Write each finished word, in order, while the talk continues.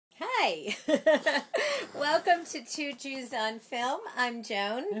Hi! Welcome to Two Jews on Film. I'm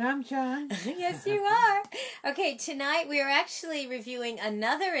Joan. And I'm John. Yes, you are. Okay, tonight we are actually reviewing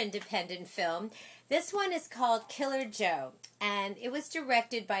another independent film. This one is called Killer Joe, and it was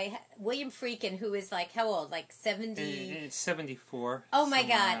directed by William Friedkin, who is like, how old? Like 70? It's 74. Oh my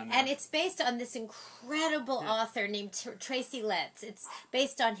God. And it's based on this incredible author named Tracy Letts. It's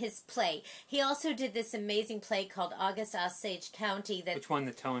based on his play. He also did this amazing play called August Osage County. Which won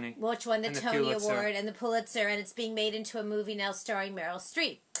the Tony. Which won the Tony Award and the Pulitzer, and it's being made into a movie now starring Meryl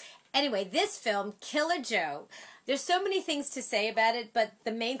Streep. Anyway, this film, Killer Joe, there's so many things to say about it, but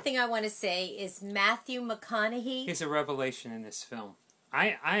the main thing I want to say is Matthew McConaughey. He's a revelation in this film.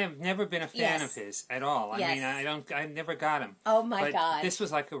 I have never been a fan of his at all. I mean, I never got him. Oh my God. This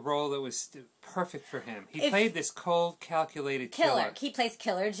was like a role that was perfect for him. He played this cold, calculated killer. He plays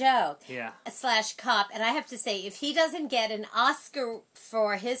Killer Joe. Yeah. / cop. And I have to say, if he doesn't get an Oscar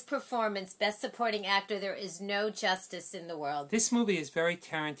for his performance, Best Supporting Actor, there is no justice in the world. This movie is very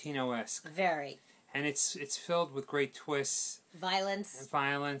Tarantino-esque. Very. And it's filled with great twists. Violence.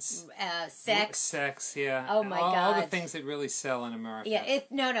 Sex, yeah. Oh my God. All the things that really sell in America. Yeah,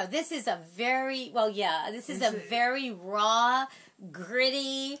 no, this is a very, this is a very raw,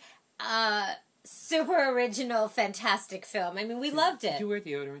 gritty, super original, fantastic film. I mean, we loved it. Did you wear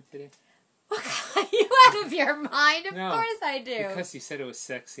deodorant today? Are you out of your mind? Of course I do. Because you said it was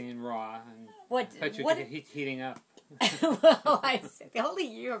sexy and raw. And what? I thought you were heating up. Well, I said, only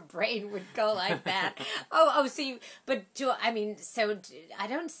your brain would go like that. So I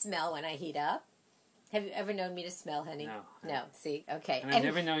don't smell when I heat up. Have you ever known me to smell, honey? No. See, okay. And I've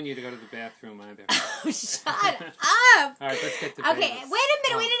never known you to go to the bathroom either. Oh, shut up! All right, let's get to Okay, wait a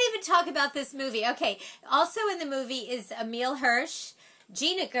minute. We didn't even talk about this movie. Okay, also in the movie is Emile Hirsch.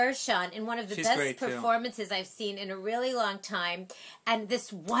 Gina Gershon in one of the best performances I've seen in a really long time. And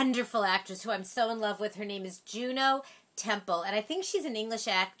this wonderful actress who I'm so in love with, her name is Juno Temple. And I think she's an English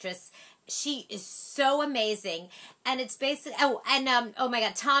actress. She is so amazing. And it's basically, oh my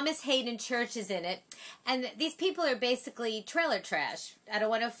God, Thomas Hayden Church is in it. And these people are basically trailer trash. I don't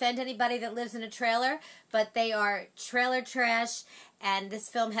want to offend anybody that lives in a trailer, but they are trailer trash. And this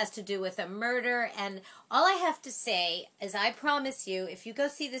film has to do with a murder. And all I have to say is I promise you, if you go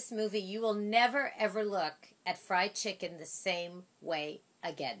see this movie, you will never, ever look at fried chicken the same way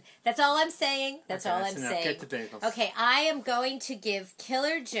again. That's all I'm saying. That's all I'm saying. Get the bagels. Okay, I am going to give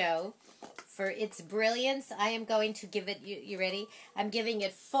Killer Joe, for its brilliance, I am going to give it, you ready? I'm giving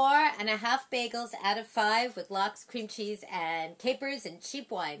it 4.5 bagels out of 5 with lox, cream cheese, and capers and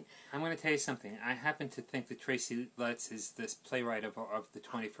cheap wine. I'm going to tell you something. I happen to think that Tracy Letts is this playwright of the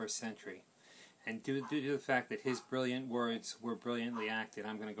 21st century. And due to the fact that his brilliant words were brilliantly acted,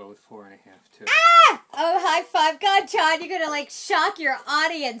 I'm going to go with 4.5 too. Ah! Oh, high five. God, John, you're going to shock your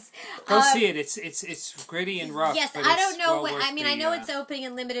audience. Go see it. It's gritty and rough. Yes, I don't know I know it's opening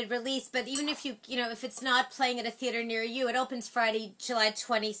in limited release, but even if if it's not playing at a theater near you, it opens Friday, July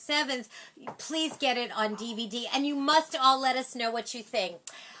 27th. Please get it on DVD, and you must all let us know what you think.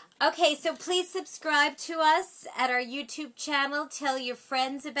 Okay, so please subscribe to us at our YouTube channel. Tell your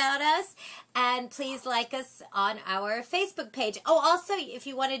friends about us. And please like us on our Facebook page. Oh, also, if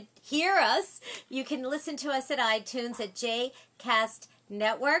you want to hear us, you can listen to us at iTunes at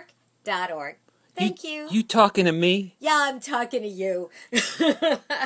jcastnetwork.org. Thank you. You talking to me? Yeah, I'm talking to you.